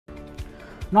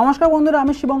নমস্কার বন্ধুরা,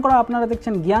 আমি শিবঙ্কর। আপনারা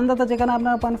দেখছেন জ্ঞান দাতা, যেখানে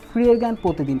আপনারা পান ফ্রি এর জ্ঞান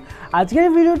প্রতিদিন। আজকের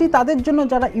ভিডিওটি তাদের জন্য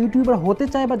যারা ইউটিউবার হতে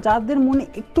চায় বা যাদের মনে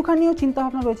একটুখানিও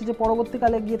চিন্তাভাবনা রয়েছে যে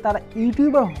পরবর্তীকালে গিয়ে তারা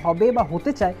ইউটিউবার হবে বা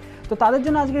হতে চায়, তো তাদের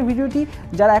জন্য আজকের ভিডিওটি।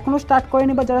 যারা এখনও স্টার্ট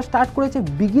করেনি বা যারা স্টার্ট করেছে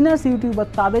বিগিনার্স ইউটিউবার,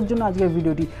 তাদের জন্য আজকের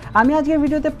ভিডিওটি। আমি আজকের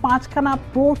ভিডিওতে 5খানা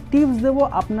প্রো টিপস দেবো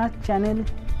আপনার চ্যানেল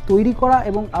তৈরি করা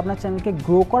এবং আপনার চ্যানেলকে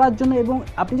গ্রো করার জন্য। এবং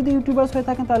আপনি যদি ইউটিউবার্স হয়ে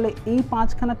থাকেন তাহলে এই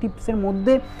 5খানা টিপসের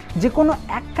মধ্যে যে কোনো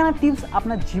একখানা টিপস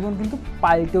আপনার জীবন কিন্তু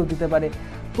পাল্টেও দিতে পারে।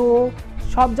 তো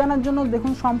সব জানার জন্য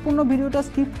দেখুন সম্পূর্ণ ভিডিওটা,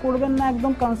 স্কিপ করবেন না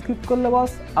একদম, কারণ স্কিপ করলে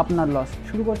বস আপনার লস।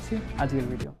 শুরু করছি আজকের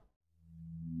ভিডিও।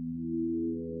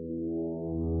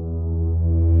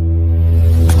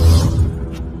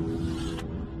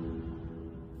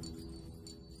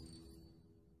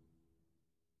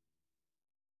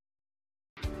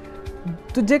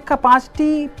 তো যে 5টি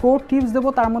প্রো টিপস দেবো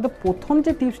তার মধ্যে প্রথম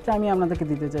যে টিপসটা আমি আপনাদেরকে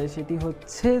দিতে চাই সেটি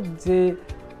হচ্ছে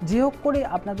যে হোক করে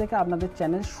আপনাদেরকে আপনাদের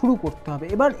চ্যানেল শুরু করতে হবে।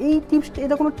 এবার এই টিপসটা,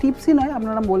 এটা কোনো টিপসই নয়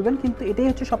আপনারা বলবেন, কিন্তু এটাই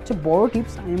হচ্ছে সবচেয়ে বড়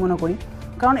টিপস আমি মনে করি।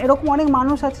 কারণ এরকম অনেক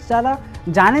মানুষ আছে যারা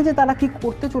জানে যে তারা কি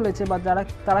করতে চলেছে বা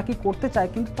তারা কি করতে চায়,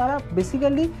 কিন্তু তারা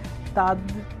বেসিক্যালি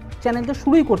তাদের চ্যানেলটা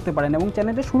শুরুই করতে পারে না, এবং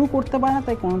চ্যানেলটা শুরু করতে পারে না,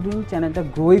 তাই কোনোদিন চ্যানেলটা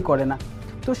গ্রোই করে না।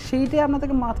 তো সেইটাই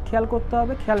আপনাদেরকে খেয়াল করতে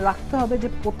হবে, খেয়াল রাখতে হবে যে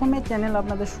প্রথমে চ্যানেল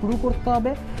আপনাদের শুরু করতে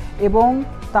হবে এবং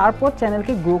তারপর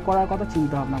চ্যানেলকে গ্রো করার কথা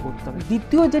চিন্তা ভাবনা করতে হবে।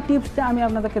 দ্বিতীয় যে টিপসটা আমি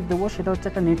আপনাদেরকে দেবো সেটা হচ্ছে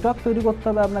একটা নেটওয়ার্ক তৈরি করতে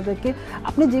হবে আপনাদেরকে।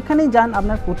 আপনি যেখানেই যান,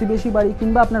 আপনার প্রতিবেশী বাড়ি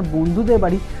কিংবা আপনার বন্ধুদের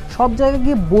বাড়ি, সব জায়গায়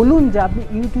গিয়ে বলুন যে আপনি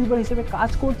ইউটিউবার হিসেবে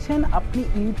কাজ করছেন, আপনি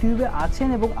ইউটিউবে আছেন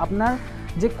এবং আপনার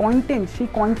যে কন্টেন্ট, সেই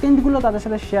কন্টেন্টগুলো তাদের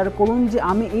সাথে শেয়ার করুন যে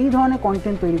আমি এই ধরনের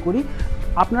কন্টেন্ট তৈরি করি,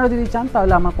 আপনারা যদি চান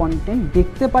তাহলে আমার কন্টেন্ট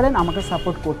দেখতে পারেন, আমাকে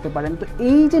সাপোর্ট করতে পারেন। তো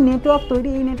এই যে নেটওয়ার্ক তৈরি,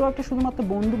 এই নেটওয়ার্কটা শুধুমাত্র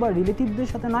বন্ধু বা রিলেটিভদের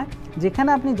সাথে নয়, যেখানে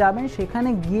আপনি যাবেন সেখানে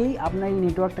গিয়েই আপনার এই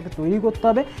নেটওয়ার্কটাকে তৈরি করতে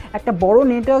হবে। একটা বড়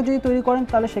নেটওয়ার্ক যদি তৈরি করেন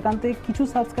তাহলে সেখান থেকে কিছু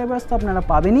সাবস্ক্রাইবার্স তো আপনারা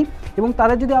পাবেনই, এবং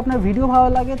তাদের যদি আপনার ভিডিও ভালো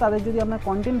লাগে, তাদের যদি আপনার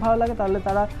কন্টেন্ট ভালো লাগে, তাহলে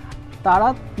তারা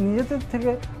নিজেদের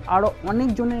থেকে আরও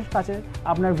অনেকজনের কাছে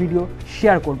আপনার ভিডিও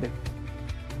শেয়ার করবে।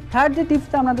 থার্ড যে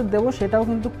টিপসটা আপনাদের দেবো সেটাও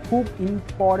কিন্তু খুব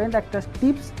ইম্পর্ট্যান্ট একটা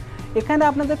টিপস। এখানে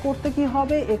আপনাদের করতে কি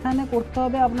হবে, এখানে করতে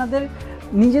হবে আপনাদের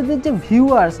নিজেদের যে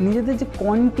ভিউয়ার্স, নিজেদের যে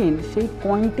কন্টেন্ট, সেই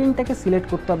কন্টেন্টটাকে সিলেক্ট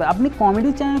করতে হবে। আপনি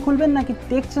কমেডি চ্যানেল খুলবেন নাকি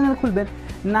টেক চ্যানেল খুলবেন,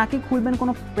 নাকি খুলবেন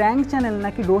কোনো প্র্যাঙ্ক চ্যানেল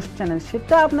নাকি রোস্ট চ্যানেল,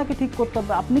 সেটা আপনাকে ঠিক করতে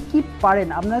হবে। আপনি কি পারেন,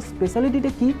 আপনার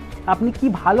স্পেশালিটিটা কি, আপনি কি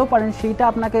ভালো পারেন সেইটা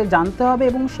আপনাকে জানতে হবে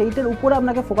এবং সেইটার উপরে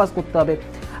আপনাকে ফোকাস করতে হবে।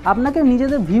 আপনাকে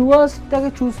নিজেদের ভিউয়ার্সটাকে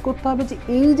চুজ করতে হবে যে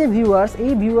এই যে ভিউয়ার্স,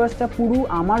 এই ভিউয়ার্সটা পুরো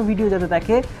আমার ভিডিও যাতে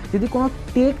দেখে। যদি কোনো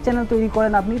টেক চ্যানেল তৈরি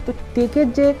করেন আপনি, তো টেকের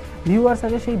যে ভিউয়ার্স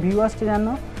আছে সেই ভিউয়ার্সটা যেন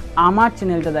আমার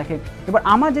চ্যানেলটা দেখে। এবার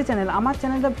আমার যে চ্যানেল, আমার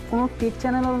চ্যানেলটা কোনো টেক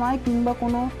চ্যানেলও নয় কিংবা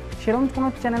সেরকম কোনো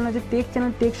চ্যানেল নয় যে টেক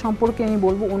চ্যানেল, টেক সম্পর্কে আমি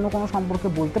বলবো, অন্য কোনো সম্পর্কে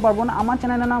বলতে পারবো না। আমার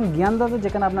চ্যানেলের নাম জ্ঞান দাতা,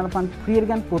 যেখানে আপনারা পান ফ্রি এর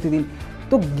জ্ঞান প্রতিদিন।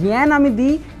 তো জ্ঞান আমি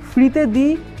দিই, ফ্রিতে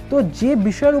দিই। তো যে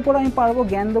বিষয়ের উপর আমি পারবো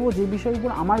জ্ঞান দেবো, যে বিষয়ের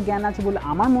উপর আমার জ্ঞান আছে বলে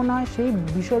আমার মনে হয়, সেই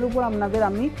বিষয়ের উপর আপনাদের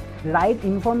আমি রাইট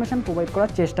ইনফরমেশান প্রোভাইড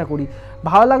করার চেষ্টা করি।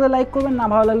 ভালো লাগলে লাইক করবেন, না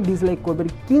ভালো লাগলে ডিসলাইক করবেন,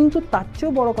 কিন্তু তার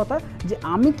চেয়েও বড়ো কথা যে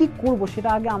আমি কি করব সেটা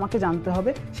আগে আমাকে জানতে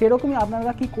হবে। সেরকমই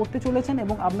আপনারা কি করতে চলেছেন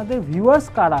এবং আপনাদের ভিউয়ার্স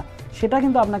কারা সেটা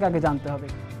কিন্তু আপনাকে আগে জানতে হবে।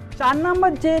 4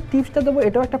 নাম্বার যে টিপসটা দেবো,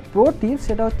 এটাও একটা প্রো টিপস।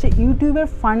 সেটা হচ্ছে ইউটিউবের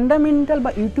ফান্ডামেন্টাল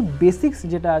বা ইউটিউব বেসিক্স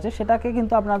যেটা আছে সেটাকে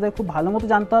কিন্তু আপনাদের খুব ভালো মতো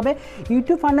জানতে হবে।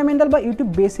 ইউটিউব ফান্ডামেন্টাল বা ইউটিউব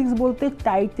বেসিক্স বলতে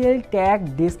টাইটেল, ট্যাগ,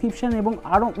 ডেসক্রিপশন এবং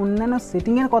আরও অন্যান্য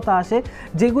সেটিংয়ের কথা আসে,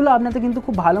 যেগুলো আপনাদের কিন্তু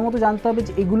খুব ভালো মতো জানতে হবে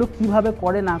যে এগুলো কীভাবে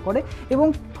করে না করে। এবং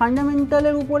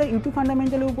ফান্ডামেন্টালের উপরে, ইউটিউব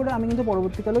ফান্ডামেন্টালের উপরে আমি কিন্তু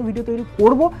পরবর্তীকালেও ভিডিও তৈরি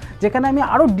করব, যেখানে আমি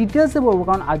আরও ডিটেলসে বলবো,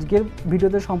 কারণ আজকের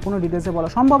ভিডিওতে সম্পূর্ণ ডিটেলসে বলা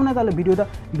সম্ভব নয়, তাহলে ভিডিওটা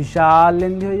বিশাল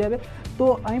লেন্দি হয়ে যাবে। তো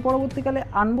আমি পরবর্তীকালে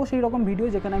আনবো সেই রকম ভিডিও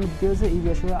যেখানে আমি ডিটেলসে এই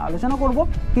বিষয়ে আলোচনা করব।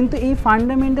 কিন্তু এই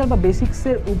ফান্ডামেন্টাল বা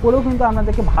বেসিক্সের উপরেও কিন্তু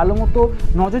আপনাদেরকে ভালো মতো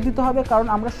নজর দিতে হবে, কারণ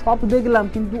আমরা সব দেখলাম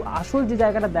কিন্তু আসল যে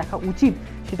জায়গাটা দেখা উচিত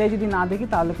সেটাই যদি না দেখি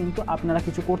তাহলে কিন্তু আপনারা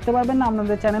কিছু করতে পারবেন না,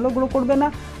 আপনাদের চ্যানেলও গ্রো করবে না,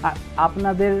 আর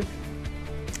আপনাদের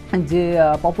যে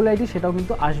পপুলারিটি সেটাও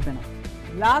কিন্তু আসবে না।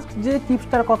 লাস্ট যে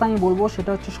টিপসটার কথা আমি বলবো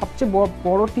সেটা হচ্ছে সবচেয়ে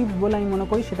বড় টিপস বলে আমি মনে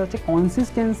করি, সেটা হচ্ছে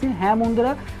কনসিস্টেন্সি। হ্যাঁ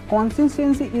বন্ধুরা,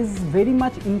 consistency is very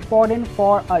much important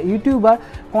for YouTuber.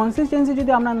 Consistency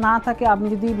যদি আপনার না থাকে, আপনি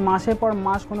যদি মাসের পর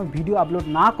মাস কোনো ভিডিও আপলোড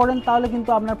না করেন, তাহলে কিন্তু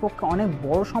আপনার পক্ষে অনেক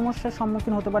বড় সমস্যার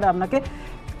সম্মুখীন হতে পারে আপনাকে।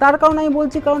 তার কারণ আমি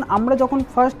বলছি, কারণ আমরা যখন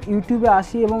ফার্স্ট ইউটিউবে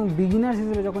আসি এবং বিগিনার্স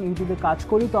হিসেবে যখন ইউটিউবে কাজ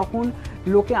করি, তখন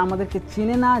লোকে আমাদেরকে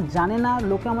চেনে না, জানে না।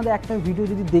 লোকে আমাদের একটা ভিডিও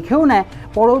যদি দেখেও নেয়,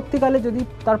 পরবর্তীকালে যদি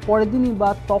তার পরের দিনই বা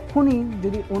তখনই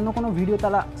যদি অন্য কোনো ভিডিও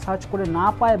তারা সার্চ করে না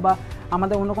পায় বা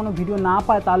আমাদের অন্য কোনো ভিডিও না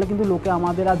পায়, তাহলে কিন্তু লোকে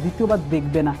আমাদের আর দ্বিতীয়বার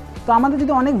দেখবে না। তো আমাদের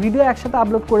যদি অনেক ভিডিও একসাথে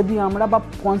আপলোড করে দিই আমরা, বা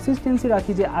কনসিস্টেন্সি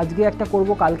রাখি যে আজকে একটা করব,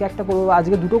 কালকে একটা করব,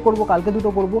 আজকে দুটো করব, কালকে দুটো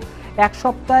করব, এক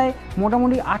সপ্তাহে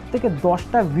মোটামুটি 8 থেকে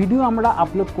 10টা ভিডিও আমরা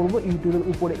আপলোড করব ইউটিউবের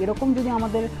উপরে, এরকম যদি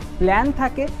আমাদের প্ল্যান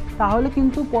থাকে তাহলে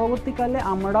কিন্তু পরবর্তীকালে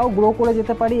আমরাও গ্রো করে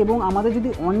যেতে পারি। এবং আমাদের যদি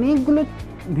অনেকগুলো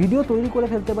ভিডিও তৈরি করে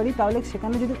ফেলতে পারি তাহলে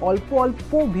সেখানে যদি অল্প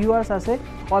অল্প ভিউয়ার্স আসে,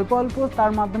 অল্প অল্প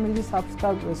তার মাধ্যমে যদি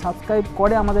সাবস্ক্রাইব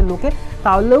করে আমাদের লোকে,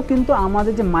 তাহলেও কিন্তু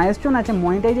আমাদের যে মাইলস্টোন আছে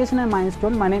মনিটাইজেশনের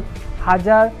মাইলস্টোন, মানে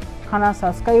 1000খানা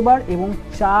সাবস্ক্রাইবার এবং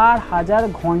 4000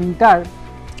 ঘন্টার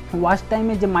ওয়াচ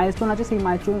টাইমের যে মাইলস্টোন আছে সেই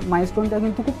মাইলস্টোনটা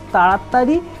কিন্তু খুব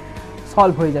তাড়াতাড়ি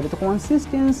সলভ হয়ে যাবে। তো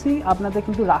কনসিস্টেন্সি আপনাদের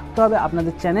কিন্তু রাখতে হবে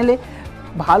আপনাদের চ্যানেলে,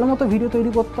 ভালো মতো ভিডিও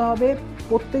তৈরি করতে হবে,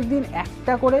 প্রত্যেক দিন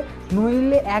একটা করে,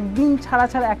 নইলে একদিন ছাড়া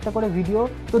ছাড়া একটা করে ভিডিও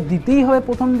তো দিতেই হবে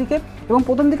প্রথম দিকে। এবং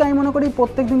প্রথম দিকে আমি মনে করি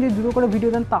প্রত্যেক দিন যদি 2 করে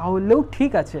ভিডিও দেন তাহলেও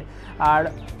ঠিক আছে। আর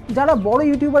যারা বড়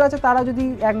ইউটিউবার আছে তারা যদি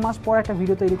 1 মাস পর একটা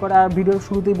ভিডিও তৈরি করে আর ভিডিওর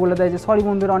শুরুতেই বলে দেয় যে সরি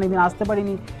বন্ধুরা অনেকদিন আসতে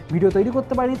পারিনি, ভিডিও তৈরি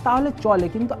করতে পারিনি, তাহলে চলে।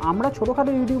 কিন্তু আমরা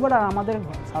ছোটোখাটো ইউটিউবার আর আমাদের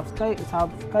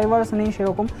সাবস্ক্রাইবার্স নেই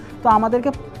সেরকম, তো আমাদেরকে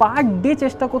পার ডে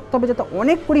চেষ্টা করতে হবে যাতে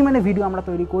অনেক পরিমাণে ভিডিও আমরা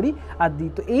তৈরি করি আর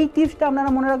দিই। তো এই টিপসটা আপনারা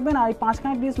মনে রাখবেন, আর এই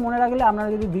 5খানা টিপস মনে রাখলে আপনারা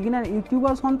যদি বিগিনার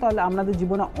ইউটিউবার্স হন তাহলে আপনাদের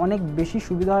জীবনে অনেক বেশি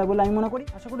সুবিধা হয় বলে আমি মনে করি।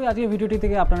 আশা করি আজকের ভিডিওটি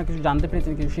থেকে আপনারা কিছু জানতে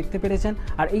পেরেছেন, কিছু শিখতে পেরেছেন।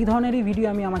 আর এই ধরনেরই ভিডিও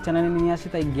আমি আমার চ্যানেলে নিয়ে আসি,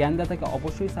 তাই জ্ঞান দাতাকে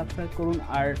অবশ্যই সাবস্ক্রাইব করুন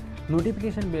আর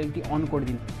নোটিফিকেশান বেলটি অন করে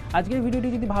দিন। আজকের ভিডিওটি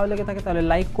যদি ভালো লেগে থাকে তাহলে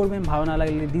লাইক করবেন, ভালো না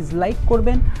লাগলে ডিসলাইক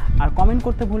করবেন, আর কমেন্ট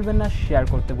করতে ভুলবেন না, শেয়ার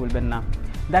করতে ভুলবেন না।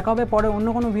 দেখা হবে পরে অন্য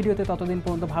কোনো ভিডিওতে, ততদিন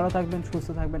পর্যন্ত ভালো থাকবেন, সুস্থ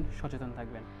থাকবেন, সচেতন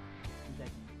থাকবেন।